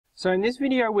So in this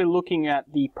video we're looking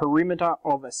at the perimeter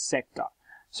of a sector.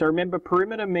 So remember,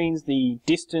 perimeter means the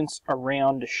distance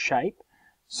around a shape.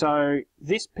 So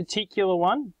this particular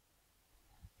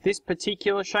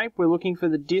shape, we're looking for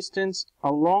the distance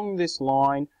along this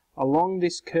line, along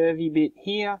this curvy bit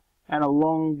here, and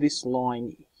along this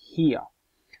line here.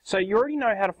 So you already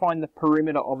know how to find the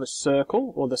perimeter of a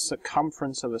circle, or the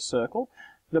circumference of a circle.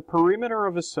 The perimeter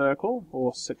of a circle,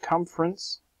 or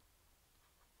circumference,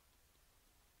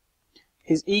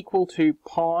 is equal to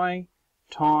pi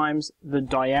times the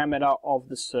diameter of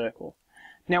the circle.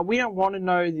 Now we don't want to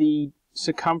know the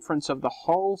circumference of the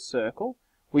whole circle.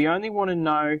 We only want to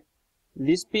know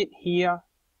this bit here,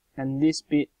 and this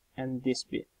bit, and this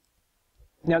bit.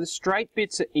 Now the straight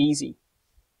bits are easy.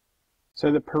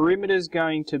 So the perimeter is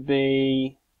going to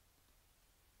be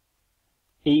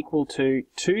equal to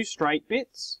 2 straight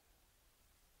bits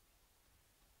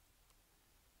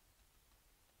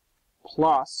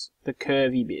plus the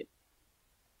curvy bit.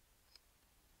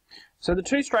 So the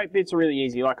 2 straight bits are really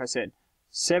easy, like I said.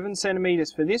 7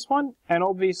 centimeters for this one, and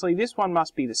obviously this one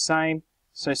must be the same,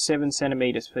 so 7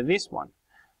 centimeters for this one.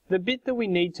 The bit that we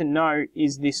need to know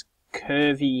is this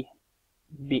curvy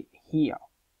bit here.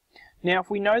 Now if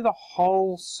we know the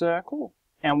whole circle,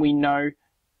 and we know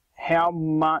how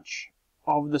much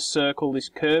of the circle this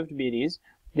curved bit is,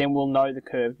 then we'll know the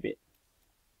curved bit.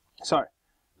 So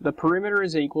the perimeter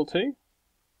is equal to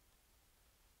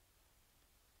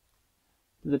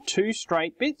the 2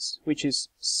 straight bits, which is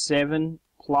 7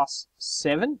 plus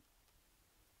 7,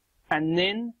 and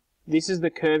then this is the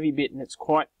curvy bit, and it's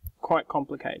quite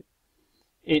complicated.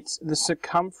 It's the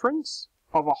circumference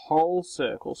of a whole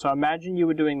circle. So imagine you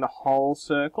were doing the whole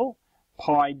circle,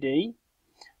 pi d,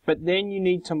 but then you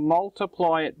need to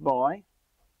multiply it by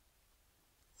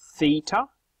theta,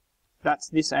 that's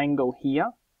this angle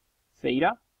here,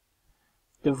 theta,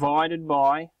 divided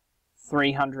by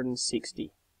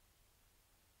 360.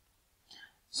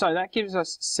 So that gives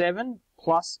us 7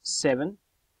 plus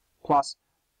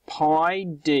pi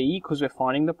d, because we're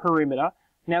finding the perimeter.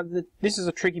 Now this is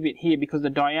a tricky bit here, because the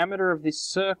diameter of this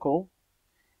circle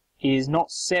is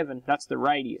not 7, that's the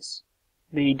radius.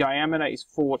 The diameter is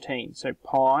 14, so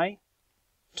pi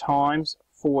times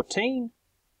 14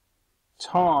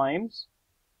 times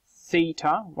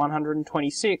theta,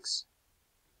 126,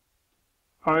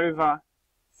 over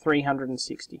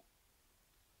 360.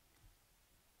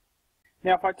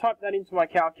 Now if I type that into my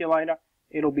calculator,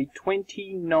 it'll be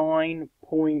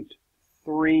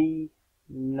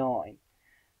 29.39.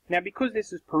 Now because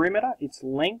this is perimeter, it's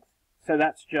length, so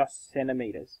that's just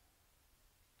centimeters.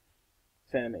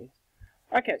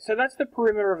 Okay, so that's the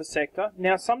perimeter of a sector.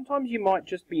 Now sometimes you might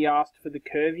just be asked for the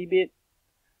curvy bit,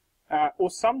 or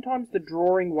sometimes the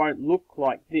drawing won't look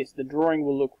like this. The drawing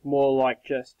will look more like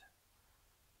this.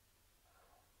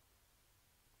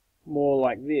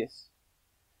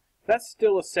 That's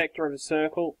still a sector of a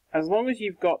circle, as long as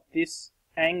you've got this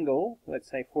angle, let's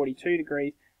say 42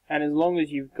 degrees, and as long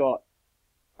as you've got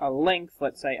a length,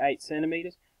 let's say 8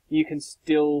 centimeters, you can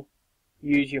still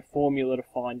use your formula to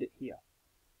find it here.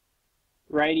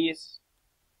 Radius,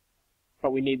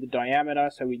 but we need the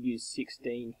diameter, so we'd use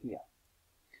 16 here.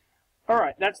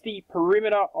 Alright, that's the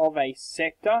perimeter of a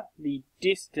sector, the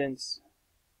distance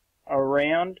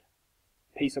around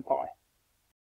a piece of pie.